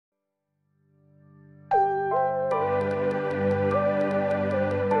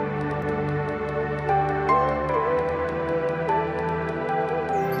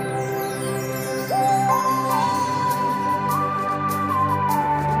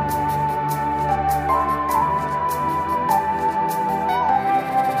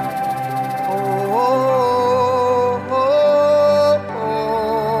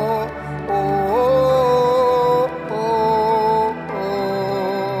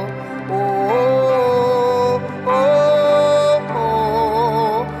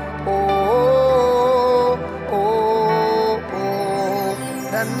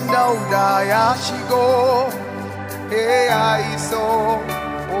shigo, hey, I saw.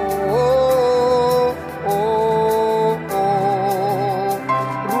 Oh, oh, oh,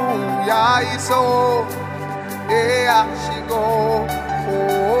 Ruya iso, hey, I shigo. Oh,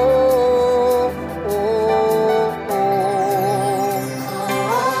 oh, oh,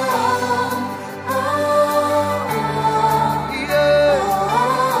 yeah.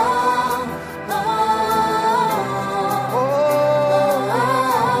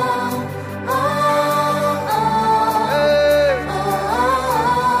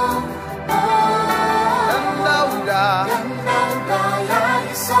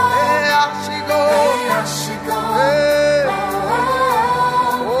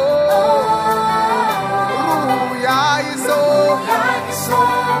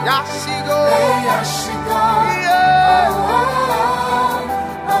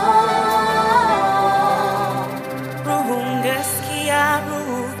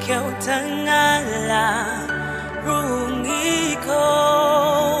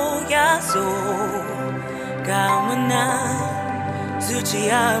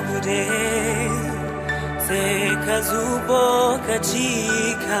 Zuchiabude se kazubo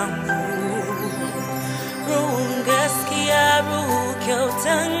kachikamu rungaskia rukyo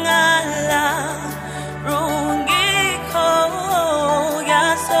tangala rungiko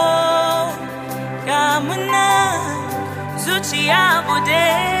yaso kamuna Zuchiabude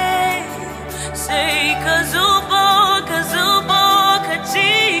se kazubo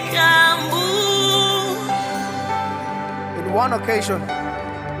kachikamu. One occasion,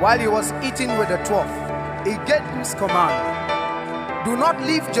 while he was eating with the 12, he gave this command: do not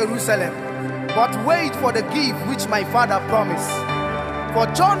leave Jerusalem, but wait for the gift which my father promised. For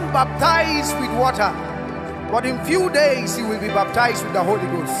John baptized with water, but in few days he will be baptized with the Holy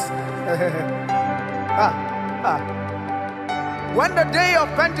Ghost. When the day of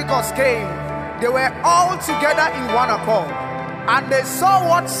Pentecost came, they were all together in one accord, and they saw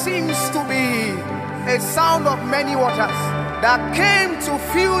what seems to be a sound of many waters that came to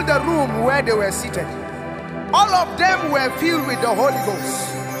fill the room where they were seated. All of them were filled with the Holy Ghost.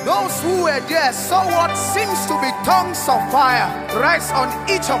 Those who were there saw what seems to be tongues of fire rest on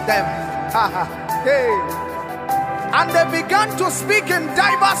each of them. Hey. And they began to speak in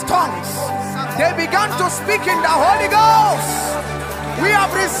diverse tongues. They began to speak in the Holy Ghost. We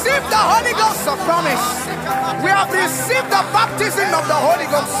have received the Holy Ghost of promise. We have received the baptism of the Holy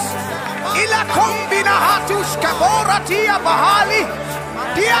Ghost. Ila kombina hatush kabora tia bahali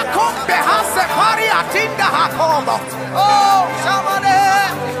dia kombe hase pari atinda hakobo. Oh shamane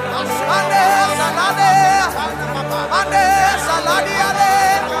ane salade ane saladi ane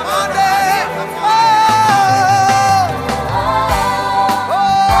ane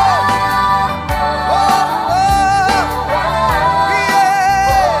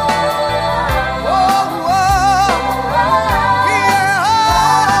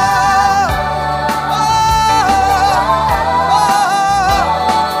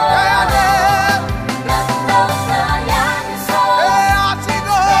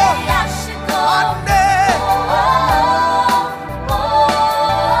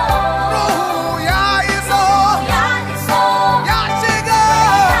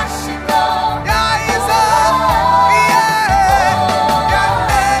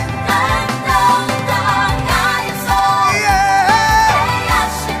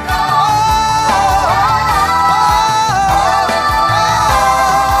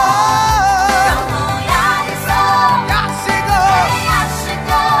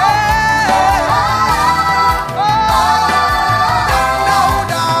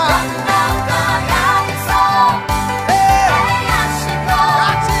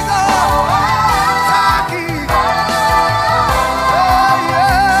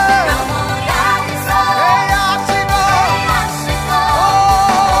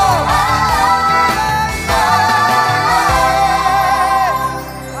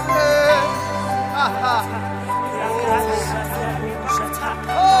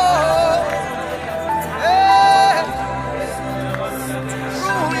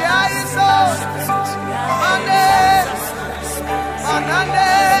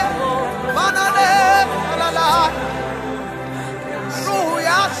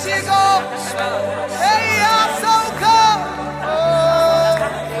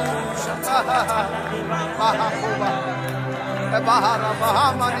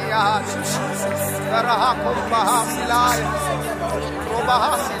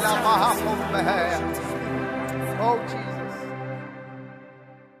Oh, Jesus.